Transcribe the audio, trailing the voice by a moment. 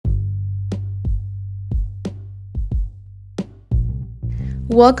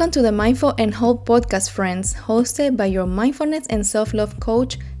Welcome to the Mindful and Whole podcast, friends, hosted by your mindfulness and self-love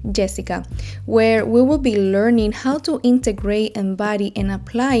coach, Jessica, where we will be learning how to integrate, embody, and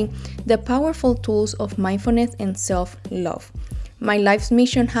apply the powerful tools of mindfulness and self-love. My life's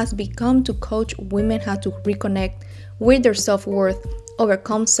mission has become to coach women how to reconnect with their self-worth,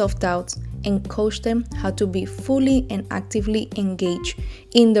 overcome self-doubts, and coach them how to be fully and actively engaged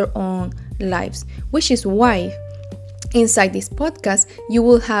in their own lives, which is why inside this podcast, you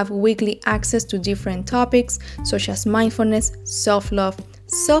will have weekly access to different topics such as mindfulness, self-love,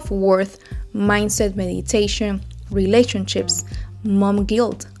 self-worth, mindset meditation, relationships, mom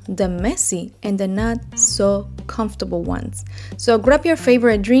guilt, the messy and the not so comfortable ones. So grab your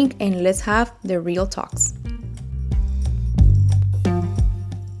favorite drink and let's have the real talks.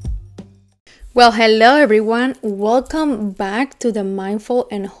 Well, hello everyone. Welcome back to the Mindful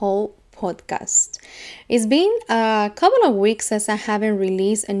and Whole podcast. It's been a couple of weeks since I haven't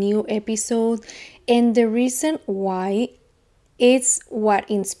released a new episode, and the reason why it's what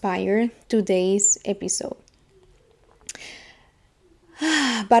inspired today's episode.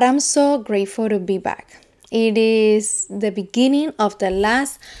 But I'm so grateful to be back. It is the beginning of the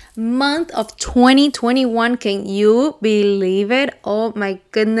last month of 2021. Can you believe it? Oh my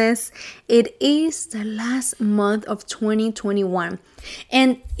goodness. It is the last month of 2021.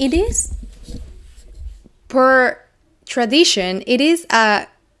 And it is, per tradition, it is a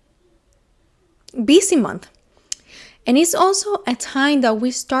busy month. And it's also a time that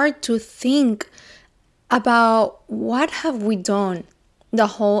we start to think about what have we done the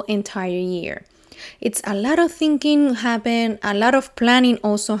whole entire year. It's a lot of thinking happen, a lot of planning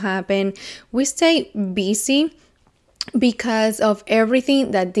also happen. We stay busy because of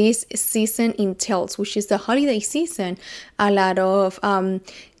everything that this season entails, which is the holiday season. A lot of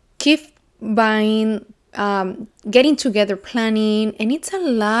gift buying, getting together, planning, and it's a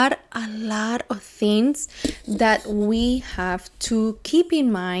lot of things that we have to keep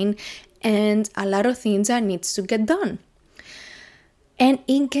in mind, and a lot of things that needs to get done. And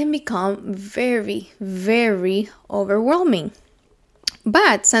it can become very, very overwhelming.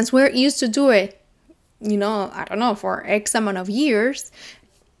 But since we're used to do it, for X amount of years,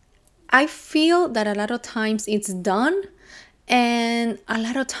 I feel that a lot of times it's done. And a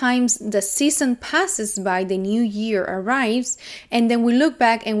lot of times the season passes by, the new year arrives, and then we look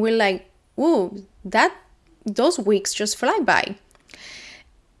back and we're like, "Whoa, those weeks just fly by."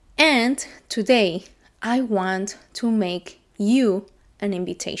 And today, I want to make you an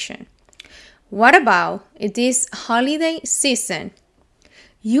invitation. What about in this holiday season,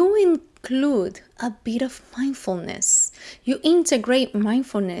 you include a bit of mindfulness? You integrate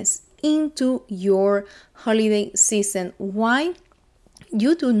mindfulness into your holiday season. Why?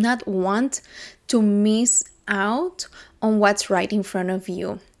 You do not want to miss out on what's right in front of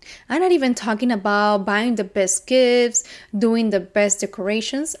you. I'm not even talking about buying the best gifts, doing the best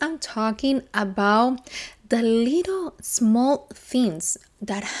decorations. I'm talking about the little small things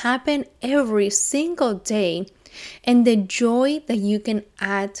that happen every single day and the joy that you can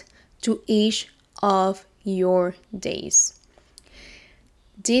add to each of your days.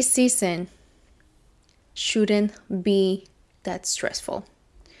 This season shouldn't be that stressful,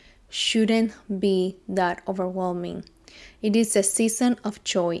 shouldn't be that overwhelming. It is a season of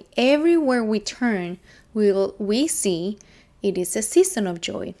joy. Everywhere we turn, we see it is a season of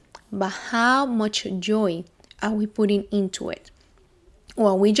joy. But how much joy are we putting into it? Or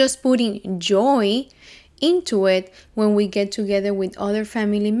are we just putting joy into it when we get together with other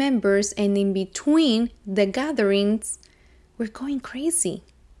family members, and in between the gatherings, we're going crazy?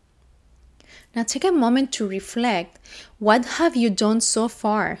 Now take a moment to reflect. What have you done so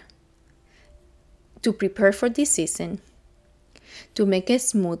far to prepare for this season, to make it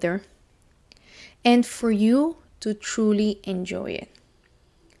smoother, and for you to truly enjoy it?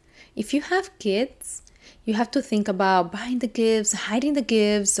 If you have kids, you have to think about buying the gifts, hiding the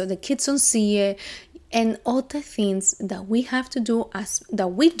gifts so the kids don't see it, and all the things that we have to do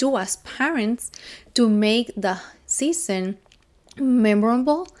as parents to make the season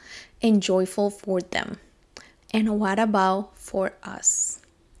memorable and joyful for them. And what about for us?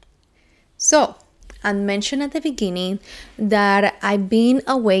 So, I mentioned at the beginning that I've been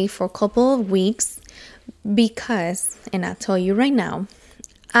away for a couple of weeks because, and I'll tell you right now,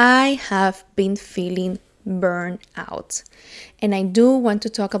 I have been feeling burned out. And I do want to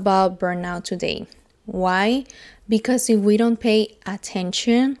talk about burnout today. Why? Because if we don't pay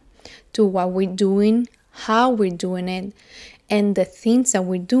attention to what we're doing, how we're doing it, and the things that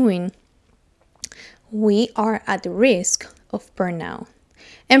we're doing, we are at the risk of burnout.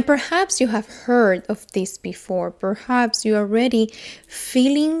 And perhaps you have heard of this before. Perhaps you're already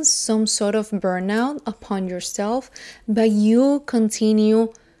feeling some sort of burnout upon yourself, but you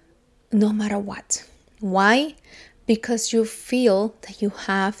continue no matter what. Why? Because you feel that you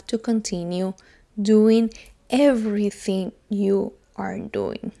have to continue doing everything you are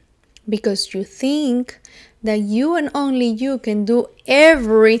doing. Because you think that you and only you can do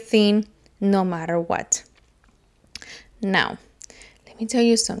everything no matter what. Now, let me tell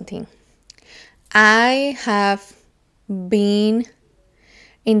you something. I have been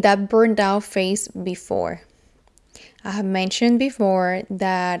in that burned out phase before. I have mentioned before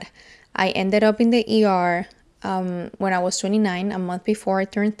that I ended up in the ER when I was 29, a month before I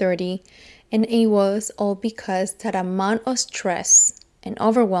turned 30, and it was all because that amount of stress and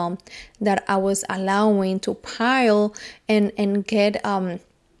overwhelm that I was allowing to pile and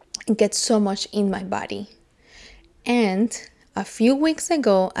get so much in my body. And a few weeks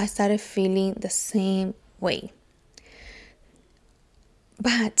ago, I started feeling the same way.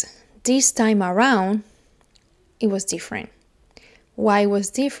 But this time around, it was different. Why it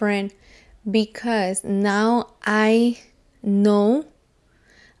was different? Because now I know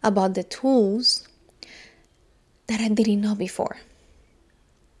about the tools that I didn't know before.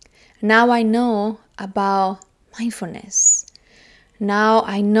 Now I know about mindfulness. Now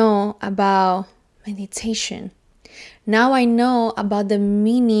I know about meditation. Now I know about the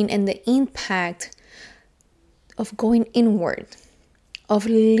meaning and the impact of going inward, of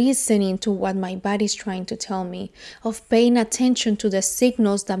listening to what my body is trying to tell me, of paying attention to the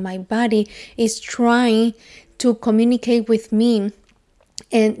signals that my body is trying to communicate with me,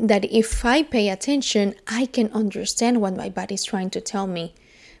 and that if I pay attention, I can understand what my body is trying to tell me.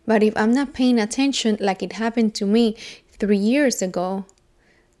 But if I'm not paying attention, like it happened to me 3 years ago,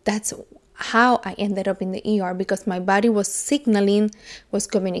 that's how I ended up in the ER, because my body was signaling, was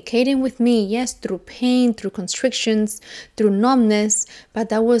communicating with me, yes, through pain, through constrictions, through numbness, but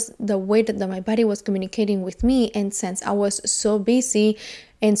that was the way that my body was communicating with me. And since I was so busy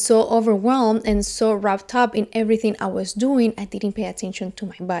and so overwhelmed and so wrapped up in everything I was doing, I didn't pay attention to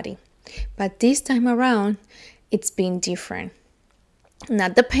my body. But this time around, it's been different.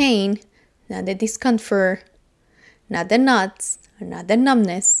 Not the pain, not the discomfort, not the knots, not the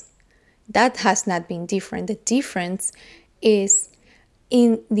numbness. That has not been different. The difference is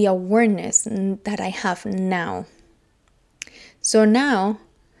in the awareness that I have now. So now,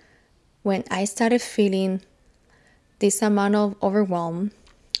 when I started feeling this amount of overwhelm,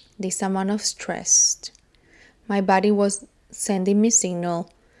 this amount of stress, my body was sending me signal,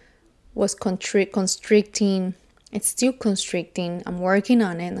 was constricting. It's still constricting. I'm working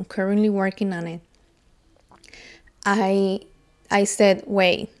on it. I'm currently working on it. I said,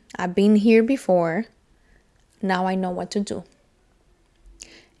 wait, I've been here before. Now I know what to do.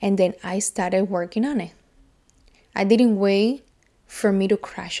 And then I started working on it. I didn't wait for me to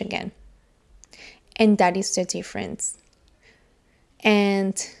crash again. And that is the difference.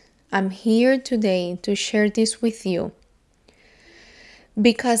 And I'm here today to share this with you,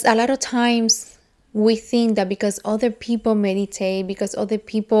 because a lot of times we think that because other people meditate, because other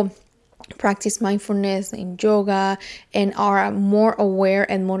people practice mindfulness and yoga and are more aware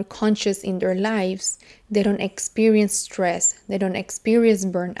and more conscious in their lives, they don't experience stress, they don't experience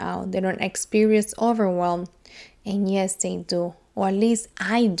burnout, they don't experience overwhelm. And yes, they do, or at least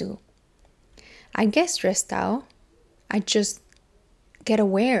I do. I get stressed out. I just get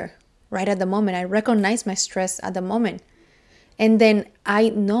aware right at the moment. I recognize my stress at the moment. And then I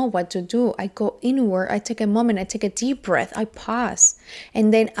know what to do. I go inward. I take a moment. I take a deep breath. I pause.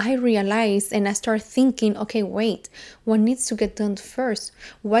 And then I realize and I start thinking, okay, wait, what needs to get done first?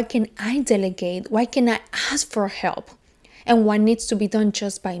 What can I delegate? Why can I ask for help? And what needs to be done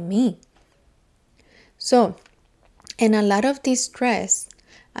just by me? So, and a lot of this stress,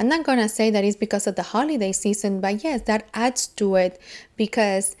 I'm not going to say that it's because of the holiday season, but yes, that adds to it,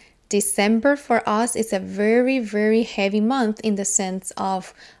 because December for us is a very, very heavy month in the sense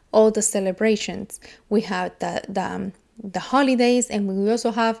of all the celebrations. We have the holidays, and we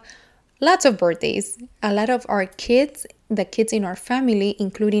also have lots of birthdays. A lot of our kids, the kids in our family,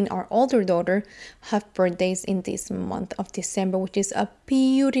 including our older daughter, have birthdays in this month of December, which is a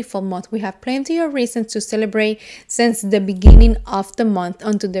beautiful month. We have plenty of reasons to celebrate since the beginning of the month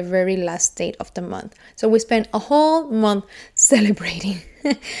until the very last date of the month. So we spend a whole month celebrating.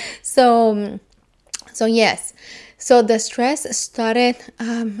 So yes. So the stress started,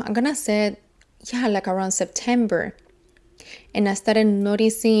 I'm gonna say, like around September. And I started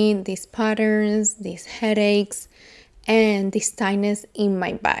noticing these patterns, these headaches, and this tightness in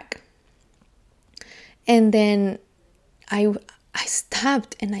my back. And then I I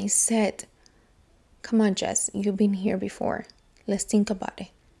stopped and I said, come on, Jess, you've been here before. Let's think about it.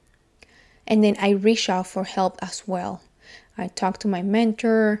 And then I reached out for help as well. I talked to my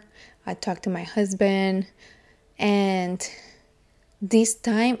mentor, I talked to my husband, and this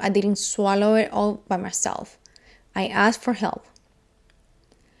time I didn't swallow it all by myself. I asked for help.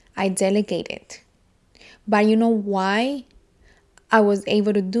 I delegated. But you know why I was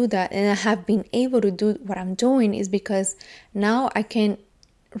able to do that and I have been able to do what I'm doing is because now I can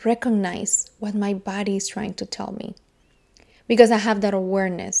recognize what my body is trying to tell me. Because I have that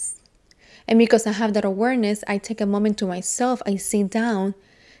awareness. And because I have that awareness, I take a moment to myself, I sit down,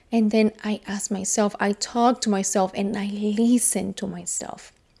 and then I ask myself, I talk to myself, and I listen to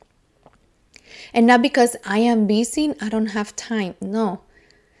myself. And not because I am busy, I don't have time. No.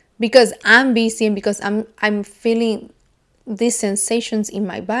 Because I'm busy and because I'm feeling these sensations in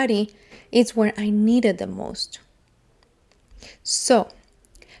my body, it's where I need it the most. So,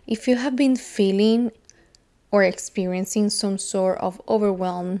 if you have been feeling or experiencing some sort of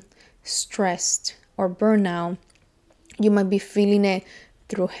overwhelm, stressed, or burnout, you might be feeling it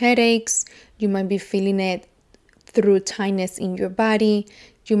through headaches, you might be feeling it through tightness in your body,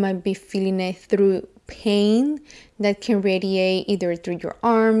 you might be feeling it through pain that can radiate either through your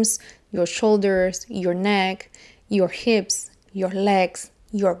arms, your shoulders, your neck, your hips, your legs,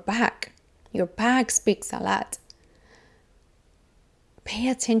 your back. Your back speaks a lot. Pay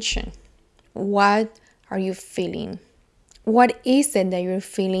attention. What are you feeling? What is it that you're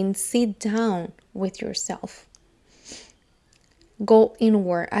feeling? Sit down with yourself. Go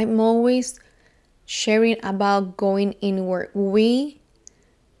inward. I'm always sharing about going inward.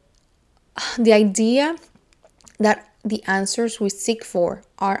 The idea that the answers we seek for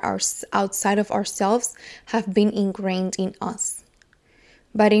are outside of ourselves have been ingrained in us.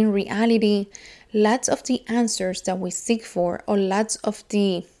 But in reality, lots of the answers that we seek for, or lots of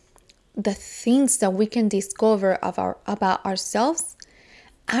the things that we can discover about ourselves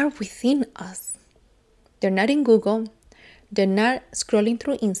are within us. They're not in Google. They're not scrolling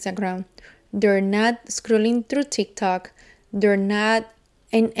through Instagram. They're not scrolling through TikTok. They're not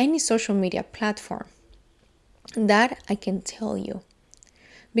in any social media platform. That I can tell you.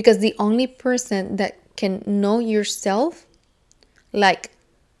 Because the only person that can know yourself, like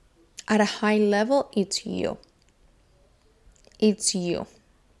at a high level, it's you. It's you.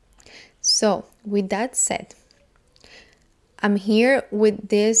 So, with that said, I'm here with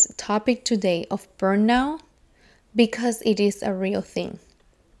this topic today of burnout because it is a real thing.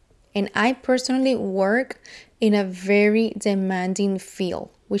 And I personally work in a very demanding field,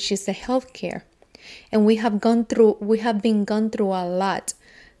 which is the healthcare. And we have been gone through a lot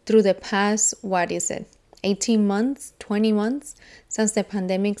through the past, 18 months, 20 months since the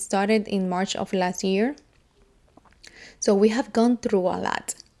pandemic started in March of last year. So we have gone through a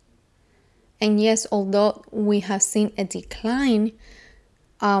lot. And yes, although we have seen a decline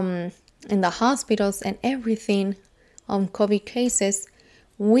in the hospitals and everything on COVID cases,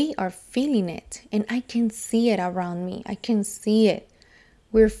 we are feeling it. And I can see it around me. I can see it.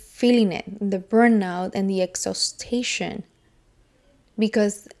 We're feeling it, the burnout and the exhaustion,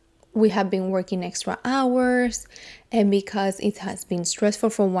 because we have been working extra hours and because it has been stressful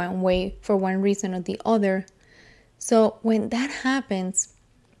for one reason or the other. So when that happens,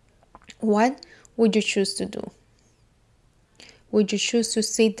 what would you choose to do? Would you choose to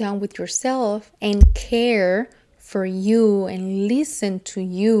sit down with yourself and care for you and listen to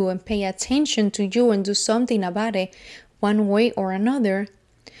you and pay attention to you and do something about it one way or another?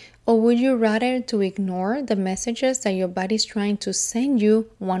 Or would you rather to ignore the messages that your body is trying to send you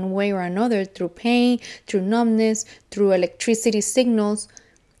one way or another through pain, through numbness, through electricity signals,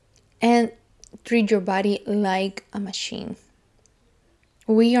 and treat your body like a machine?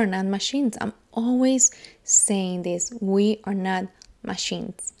 We are not machines. I'm always saying this. We are not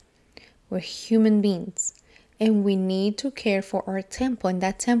machines. We're human beings. And we need to care for our temple. And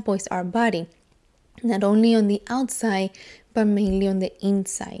that temple is our body. Not only on the outside, but mainly on the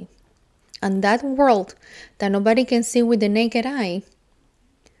inside. And that world that nobody can see with the naked eye,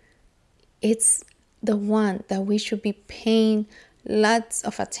 it's the one that we should be paying lots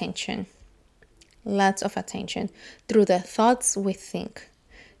of attention. Lots of attention through the thoughts we think,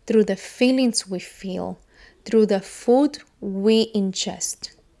 through the feelings we feel, through the food we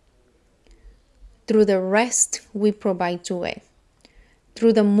ingest, through the rest we provide to it,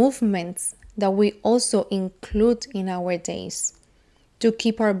 through the movements that we also include in our days to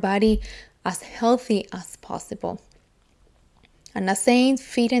keep our body as healthy as possible. I'm not saying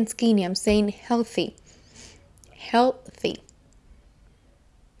fit and skinny, I'm saying healthy. Healthy.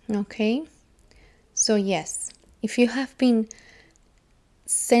 Okay? So yes, if you have been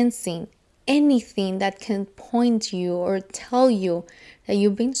sensing anything that can point you or tell you that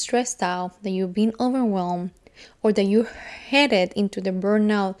you've been stressed out, that you've been overwhelmed, or that you're headed into the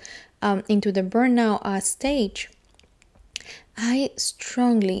burnout stage, I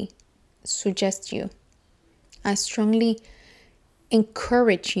strongly suggest you, I strongly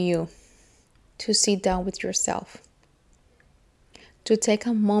encourage you to sit down with yourself, to take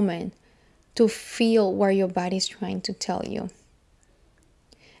a moment to feel what your body is trying to tell you.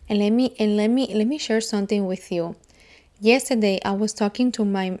 And let me share something with you. Yesterday I was talking to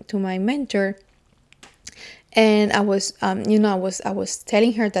my mentor, and I was I was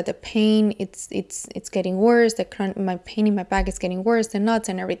telling her that the pain it's getting worse, my pain in my back is getting worse, the knots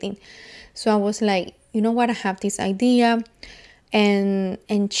and everything. So I was like, you know what, I have this idea,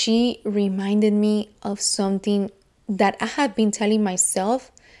 and she reminded me of something that I had been telling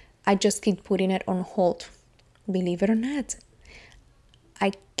myself. I just keep putting it on hold. Believe it or not,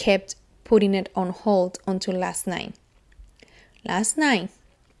 I kept putting it on hold until last night. Last night,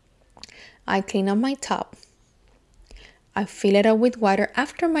 I cleaned up my tub. I fill it up with water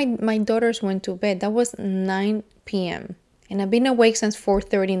after my daughters went to bed. That was 9 p.m. And I've been awake since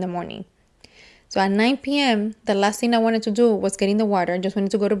 4:30 in the morning. So at 9 p.m., the last thing I wanted to do was get in the water. I just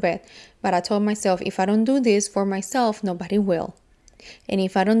wanted to go to bed. But I told myself, if I don't do this for myself, nobody will. And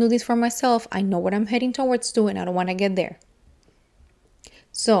if I don't do this for myself, I know what I'm heading towards to, and I don't want to get there.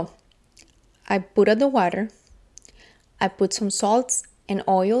 So I put out the water. I put some salts and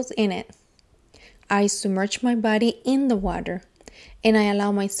oils in it. I submerge my body in the water, and I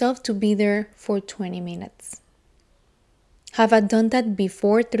allow myself to be there for 20 minutes. Have I done that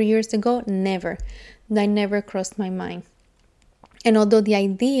before 3 years ago? Never. That never crossed my mind. And although the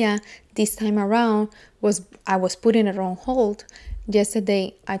idea this time around was I was putting it on hold,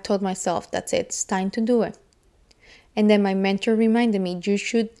 yesterday I told myself, that's it, it's time to do it. And then my mentor reminded me, you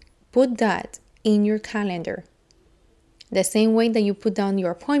should put that in your calendar. The same way that you put down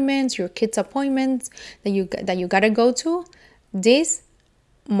your appointments, your kids' appointments that you gotta go to, these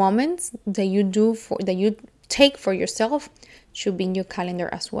moments that you take for yourself should be in your calendar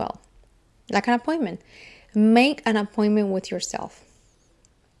as well. Like an appointment. Make an appointment with yourself.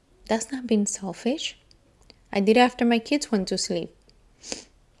 That's not being selfish. I did it after my kids went to sleep.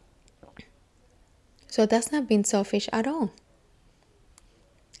 So that's not being selfish at all.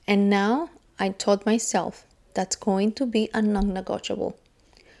 And now I told myself that's going to be a non-negotiable.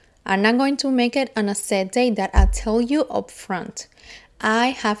 I'm not going to make it on a set day. That I'll tell you up front.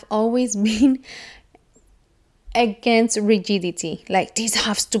 I have always been against rigidity. Like, this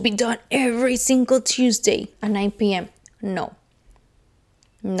has to be done every single Tuesday at 9 p.m. No,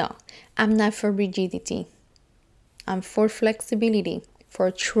 I'm not for rigidity. I'm for flexibility,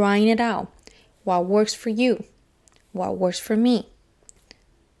 for trying it out. What works for you? What works for me?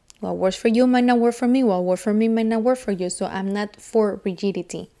 What works for you might not work for me. What works for me might not work for you. So I'm not for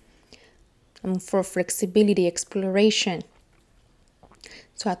rigidity. I'm for flexibility, exploration.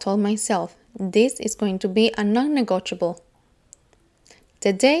 So I told myself, this is going to be a non-negotiable.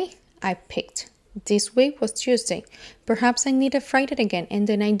 The day I picked this week was Tuesday. Perhaps I need a Friday again, and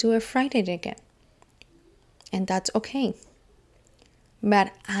then I do a Friday again. And that's okay.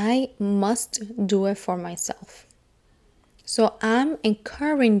 But I must do it for myself. So I'm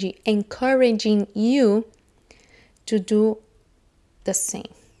encouraging you to do the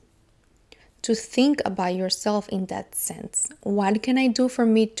same. To think about yourself in that sense. What can I do for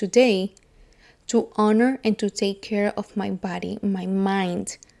me today to honor and to take care of my body, my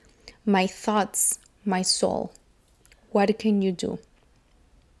mind, my thoughts, my soul? What can you do?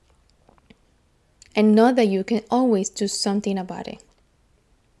 And know that you can always do something about it.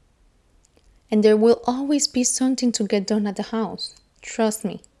 And there will always be something to get done at the house. Trust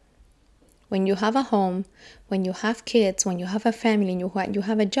me. When you have a home, when you have kids, when you have a family, and you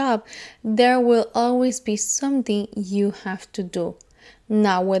have a job, there will always be something you have to do.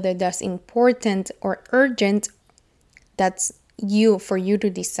 Now, whether that's important or urgent, that's for you to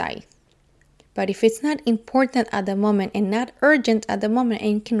decide. But if it's not important at the moment and not urgent at the moment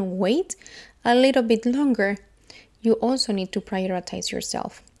and can wait a little bit longer, you also need to prioritize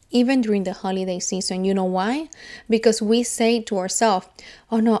yourself. Even during the holiday season. You know why? Because we say to ourselves,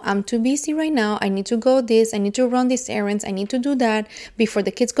 oh no, I'm too busy right now. I need to go this. I need to run these errands. I need to do that before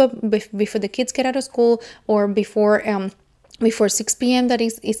the kids get out of school, or before 6 p.m. that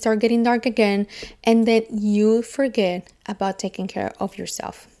it start getting dark again. And then you forget about taking care of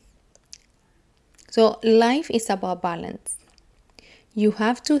yourself. So life is about balance. You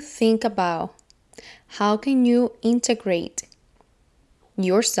have to think about how can you integrate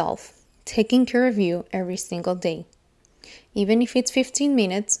yourself, taking care of you every single day. even if it's 15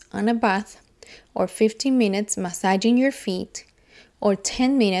 minutes on a bath, or 15 minutes massaging your feet, or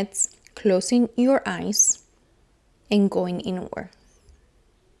 10 minutes closing your eyes and going inward.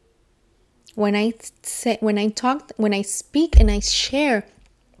 When I speak and I share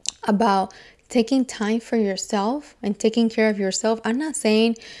about taking time for yourself and taking care of yourself, I'm not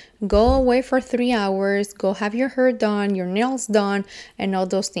saying go away for 3 hours, go have your hair done, your nails done, and all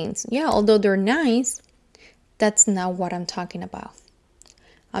those things. Yeah, although they're nice, that's not what I'm talking about.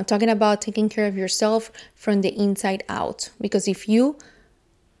 I'm talking about taking care of yourself from the inside out. Because if you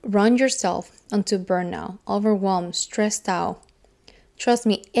run yourself onto burnout, overwhelmed, stressed out, trust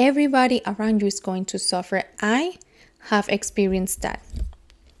me, everybody around you is going to suffer. I have experienced that.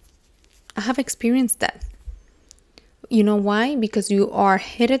 You know why? Because you are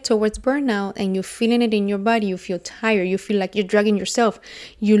headed towards burnout and you're feeling it in your body. You feel tired. You feel like you're dragging yourself.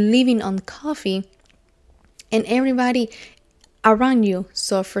 You're living on coffee. And everybody around you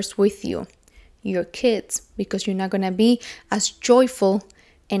suffers with you. Your kids, because you're not going to be as joyful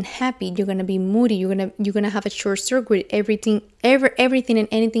and happy. You're going to be moody. You're going to have a short circuit. Everything and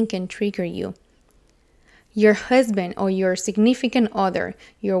anything can trigger you. Your husband or your significant other,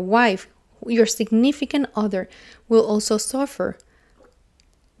 your wife, your significant other will also suffer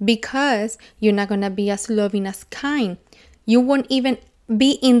because you're not going to be as loving, as kind. You won't even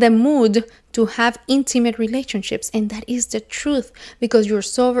be in the mood to have intimate relationships. And that is the truth, because you're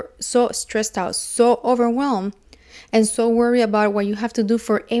so stressed out, so overwhelmed, and so worried about what you have to do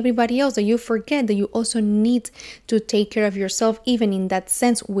for everybody else that you forget that you also need to take care of yourself, even in that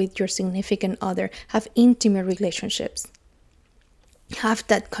sense with your significant other. Have intimate relationships. Have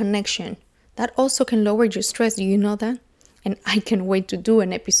that connection. That also can lower your stress. Do you know that? And I can't wait to do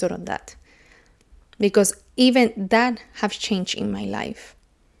an episode on that, because even that have changed in my life.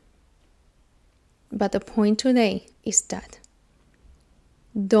 But the point today is that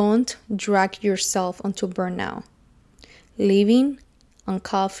don't drag yourself onto burnout. Living on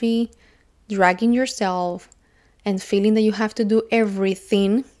coffee, dragging yourself, and feeling that you have to do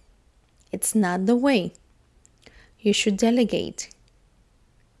everything, it's not the way. You should delegate.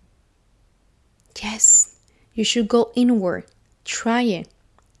 Yes, you should go inward. Try it.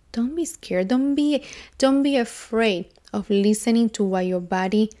 Don't be scared. Don't be afraid of listening to what your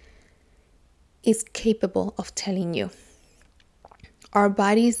body is capable of telling you. Our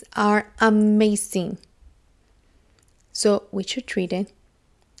bodies are amazing. So we should treat it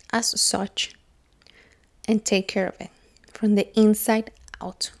as such and take care of it from the inside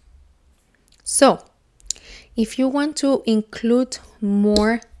out. So, if you want to include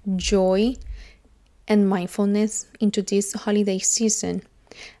more joy and mindfulness into this holiday season,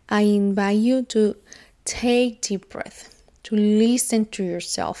 I invite you to take deep breath, to listen to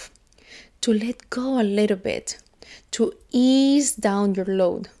yourself, to let go a little bit, to ease down your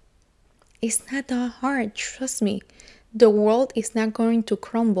load. It's not that hard, trust me. The world is not going to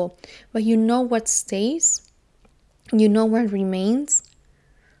crumble, but you know what stays? You know what remains?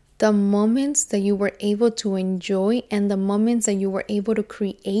 The moments that you were able to enjoy and the moments that you were able to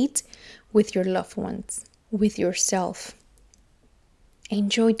create with your loved ones, with yourself.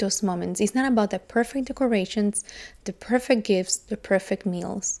 Enjoy those moments. It's not about the perfect decorations, the perfect gifts, the perfect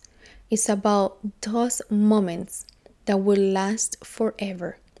meals. It's about those moments that will last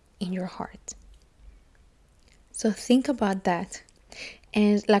forever in your heart. So think about that.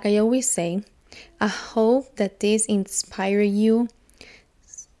 And like I always say, I hope that this inspires you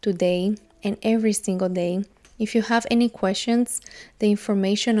today and every single day. If you have any questions, the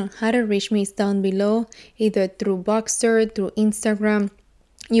information on how to reach me is down below, either through Boxer, through Instagram.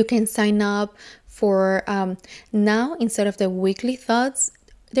 You can sign up for now, instead of the weekly thoughts,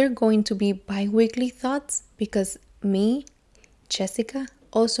 they're going to be bi-weekly thoughts, because me, Jessica,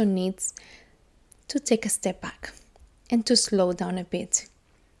 also needs to take a step back and to slow down a bit.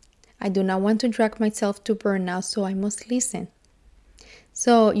 I do not want to drag myself to burnout, so I must listen.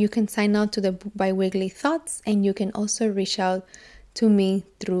 So you can sign up to the bi-weekly thoughts, and you can also reach out to me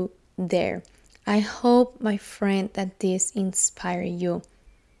through there. I hope, my friend, that this inspires you,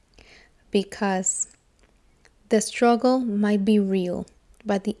 because the struggle might be real,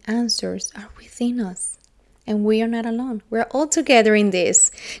 but the answers are within us. And we are not alone. We're all together in this.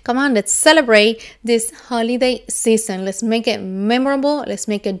 Come on, let's celebrate this holiday season. Let's make it memorable. Let's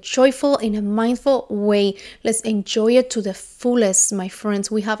make it joyful in a mindful way. Let's enjoy it to the fullest, my friends.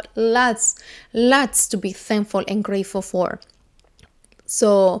 We have lots to be thankful and grateful for.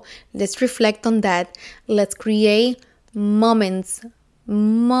 So let's reflect on that. Let's create moments,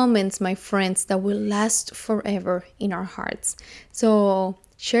 my friends, that will last forever in our hearts. So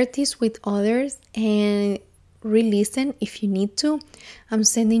share this with others, and re-listen if you need to. I'm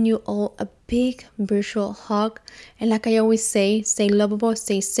sending you all a big virtual hug. And like I always say, stay lovable,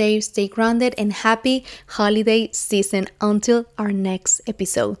 stay safe, stay grounded, and happy holiday season until our next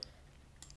episode.